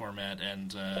premium format,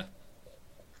 and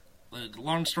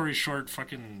long story short,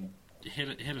 fucking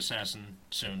hit Assassin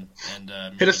soon, and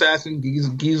hit Assassin,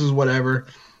 Geese is whatever.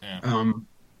 Yeah.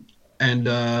 And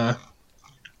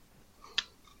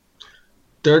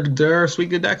there are sweet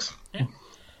good decks. Yeah.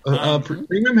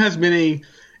 Premium has been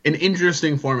an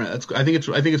interesting format. I think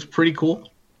it's pretty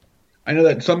cool. I know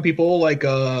that some people like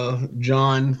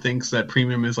John thinks that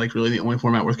Premium is like really the only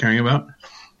format worth caring about,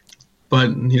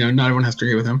 but not everyone has to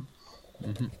agree with him.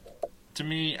 Mm-hmm. To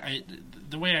me,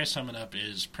 the way I sum it up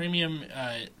is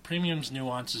Premium's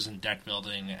nuances in deck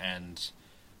building and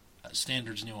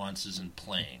Standard's nuances in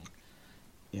playing.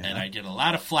 Yeah. And I get a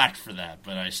lot of flack for that,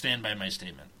 but I stand by my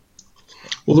statement.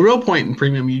 Well, the real point in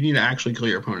Premium, you need to actually kill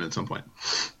your opponent at some point.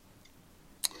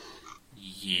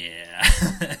 Yeah.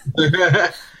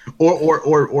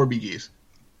 or BGs.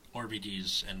 Or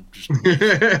BGs and just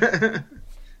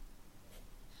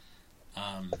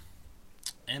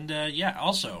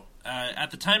also,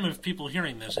 at the time of people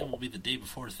hearing this, it will be the day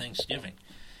before Thanksgiving.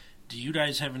 Do you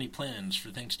guys have any plans for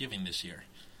Thanksgiving this year?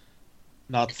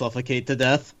 Not suffocate to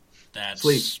death. That's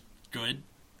Sleep. Good.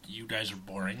 You guys are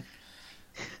boring.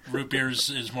 Root beer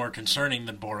is more concerning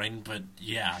than boring, but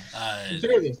yeah.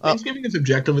 Thanksgiving is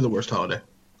objectively the worst holiday.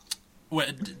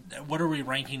 What are we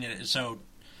ranking it? So,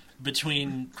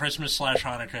 between Christmas /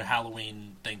 Hanukkah,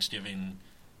 Halloween, Thanksgiving,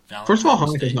 Valentine's First of all,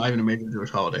 Hanukkah Day. is not even a major Jewish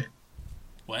holiday.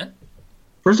 What?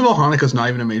 First of all, Hanukkah is not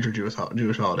even a major Jewish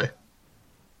holiday.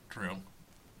 True.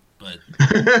 But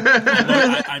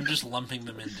I'm just lumping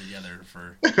them in together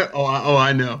for.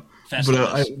 I know.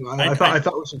 Festivus. But I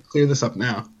thought we should clear this up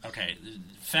now. Okay,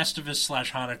 Festivus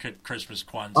 / Hanukkah, Christmas,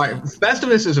 Kwanzaa. All right,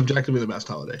 Festivus is objectively the best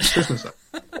holiday. Christmas sucks.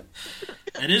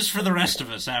 It is for the rest of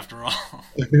us, after all.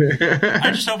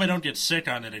 I just hope I don't get sick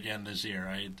on it again this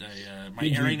year. My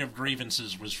airing of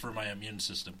grievances was for my immune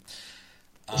system.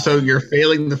 So you're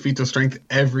failing the feats of strength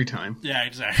every time. Yeah,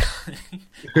 exactly.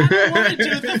 I don't want to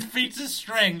do the feats of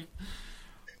strength.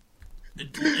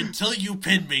 Until you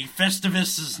pin me,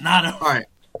 Festivus is not over. All right.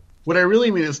 What I really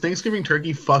mean is Thanksgiving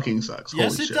turkey fucking sucks.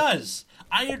 Yes, Holy it shit. does.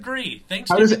 I agree. How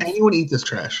Thanksgiving. does anyone eat this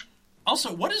trash?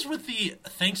 Also, what is with the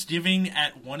Thanksgiving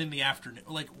at 1 in the afternoon?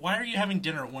 Like, why are you having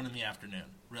dinner at 1 in the afternoon?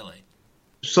 Really?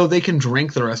 So they can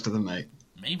drink the rest of the night.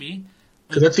 Maybe.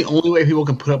 Because that's the only way people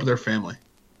can put up with their family.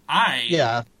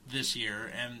 This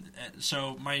year, and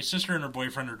so my sister and her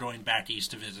boyfriend are going back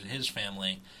east to visit his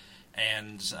family,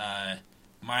 and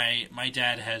my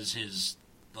dad has his,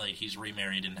 like, he's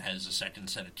remarried and has a second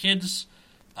set of kids,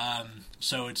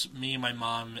 so it's me, my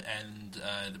mom, and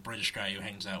the British guy who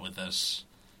hangs out with us.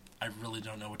 I really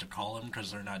don't know what to call him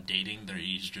because they're not dating.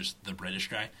 He's just the British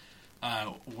guy.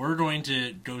 We're going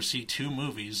to go see 2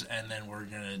 movies, and then we're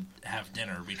going to have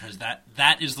dinner, because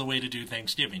that is the way to do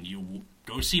Thanksgiving. You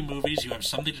go see movies, you have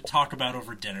something to talk about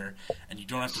over dinner, and you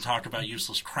don't have to talk about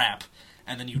useless crap,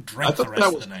 and then you drink the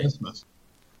rest of the night. Christmas.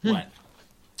 What?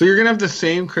 So you're going to have the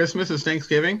same Christmas as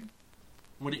Thanksgiving?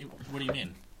 What do you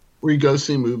mean? Where you go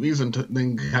see movies and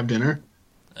then have dinner?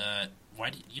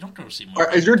 Why you don't go see movies?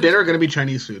 Is your dinner going to be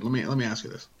Chinese food? Let me ask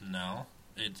you this. No.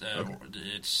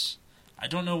 It's I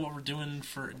don't know what we're doing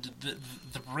for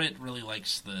the Brit really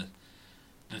likes the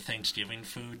Thanksgiving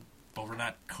food, but we're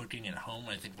not cooking at home.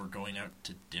 I think we're going out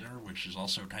to dinner, which is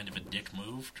also kind of a dick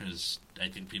move because I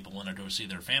think people want to go see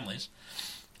their families.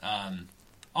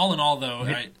 All in all, though,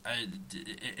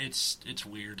 it's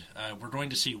weird. We're going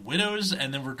to see Widows,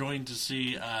 and then we're going to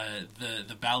see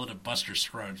the Ballad of Buster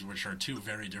Scruggs, which are 2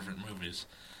 very different movies.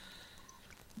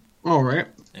 All right.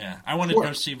 Yeah, I wanted to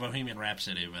go see Bohemian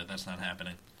Rhapsody, but that's not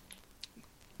happening.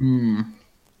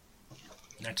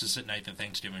 Nexus at Night, the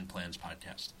Thanksgiving Plans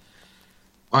podcast.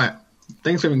 All right.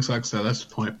 Thanksgiving sucks, though. That's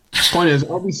the point. The point is,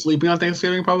 I'll be sleeping on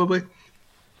Thanksgiving, probably.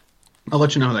 I'll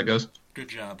let you know how that goes. Good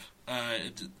job.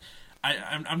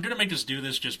 I'm gonna make us do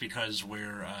this just because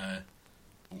we're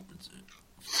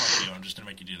fuck you. I'm just gonna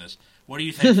make you do this. What are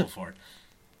you thankful for?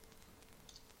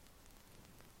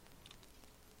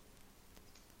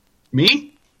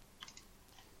 Me?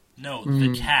 No,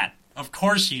 the cat. Of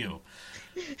course you.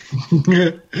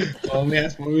 Let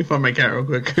me find my cat real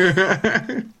quick.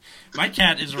 My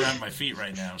cat is around my feet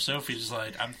right now. Sophie's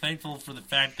like, I'm thankful for the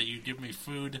fact that you give me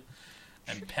food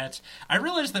and pets. I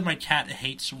realize that my cat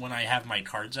hates when I have my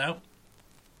cards out.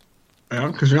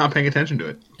 Because you're not paying attention to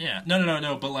it. Yeah,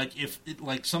 no. But like, if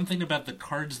like something about the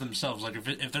cards themselves, like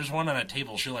if there's one on a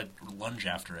table, she'll like lunge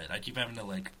after it. I keep having to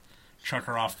like chuck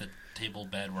her off the table,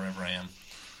 bed, wherever I am.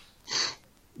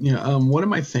 Yeah. What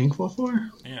am I thankful for?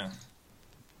 Yeah.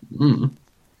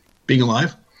 Being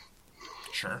alive.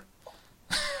 Sure.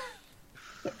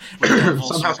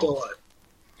 Somehow still alive.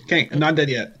 Okay, I'm not dead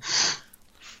yet.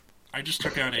 I just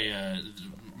took out I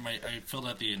filled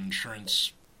out the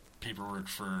insurance paperwork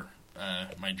for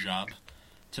my job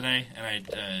today, and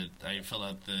I filled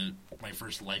out my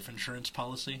first life insurance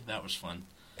policy. That was fun.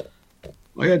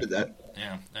 Oh yeah, I did that.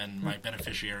 Yeah, and my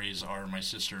beneficiaries are my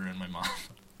sister and my mom.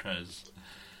 Because,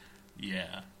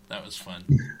 yeah, that was fun.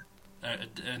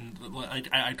 And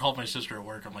I called my sister at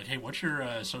work. I'm like, hey, what's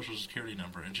your social security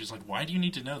number? And she's like, why do you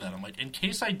need to know that? I'm like, in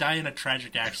case I die in a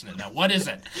tragic accident. Now, what is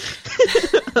it?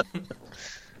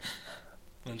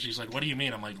 And she's like, what do you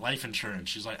mean? I'm like, life insurance.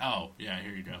 She's like, oh, yeah,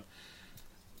 here you go.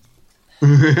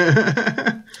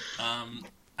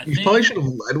 You probably should have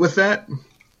led with that.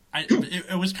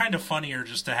 It was kind of funnier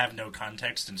just to have no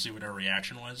context and see what her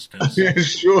reaction was. Yeah,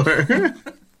 sure.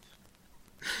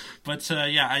 But,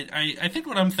 yeah, I think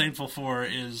what I'm thankful for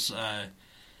is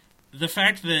the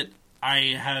fact that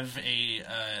I have a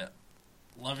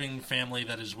loving family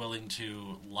that is willing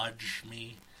to lodge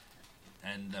me,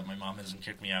 and that my mom hasn't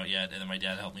kicked me out yet, and that my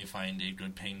dad helped me find a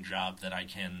good-paying job that I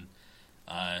can,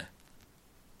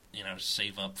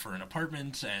 save up for an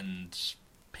apartment and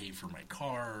pay for my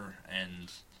car,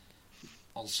 and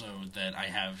also that I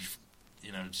have,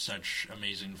 such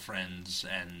amazing friends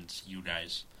and you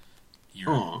guys.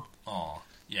 Even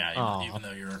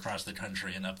though you're across the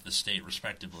country and up the state,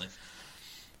 respectively.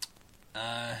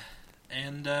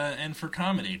 And for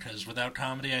comedy, because without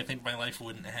comedy, I think my life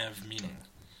wouldn't have meaning.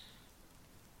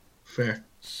 Fair.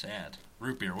 Sad.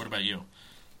 Root beer, what about you?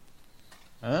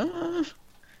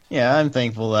 Yeah, I'm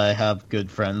thankful that I have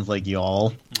good friends like you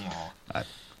all.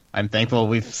 I'm thankful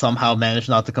we've somehow managed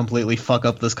not to completely fuck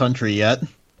up this country yet.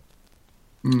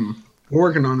 We're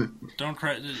working on it. Don't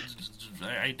cry.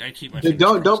 I keep my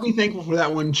Don't be thankful for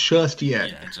that one just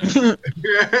yet. Yeah, exactly.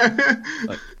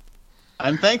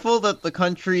 I'm thankful that the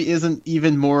country isn't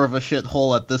even more of a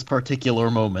shithole at this particular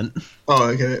moment. Oh,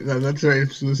 okay. That's very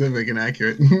specific and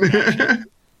accurate. Gotcha.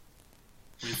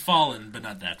 We've fallen, but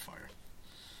not that far.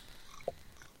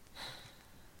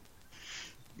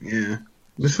 Yeah.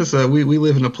 This is we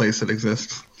live in a place that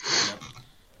exists. Yep.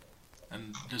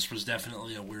 And this was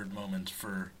definitely a weird moment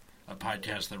for a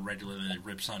podcast that regularly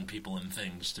rips on people and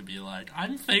things to be like,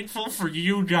 I'm thankful for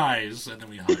you guys, and then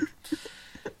we hug.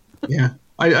 Yeah.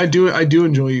 I do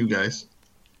enjoy you guys.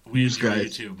 We enjoy you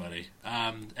too, buddy.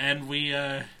 And we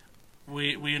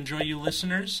enjoy you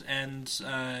listeners, and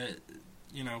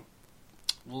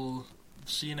we'll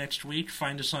see you next week.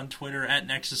 Find us on Twitter at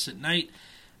Nexus at Night.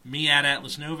 Me at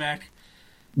Atlas Novak.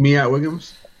 Me at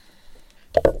Wiggums.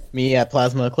 Me at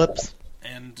Plasma Eclipse.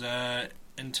 And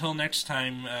until next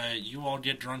time, you all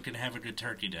get drunk and have a good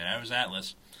turkey day. I was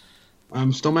Atlas.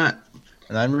 I'm still Matt.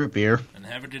 And I'm Root Beer. And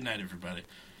have a good night, everybody.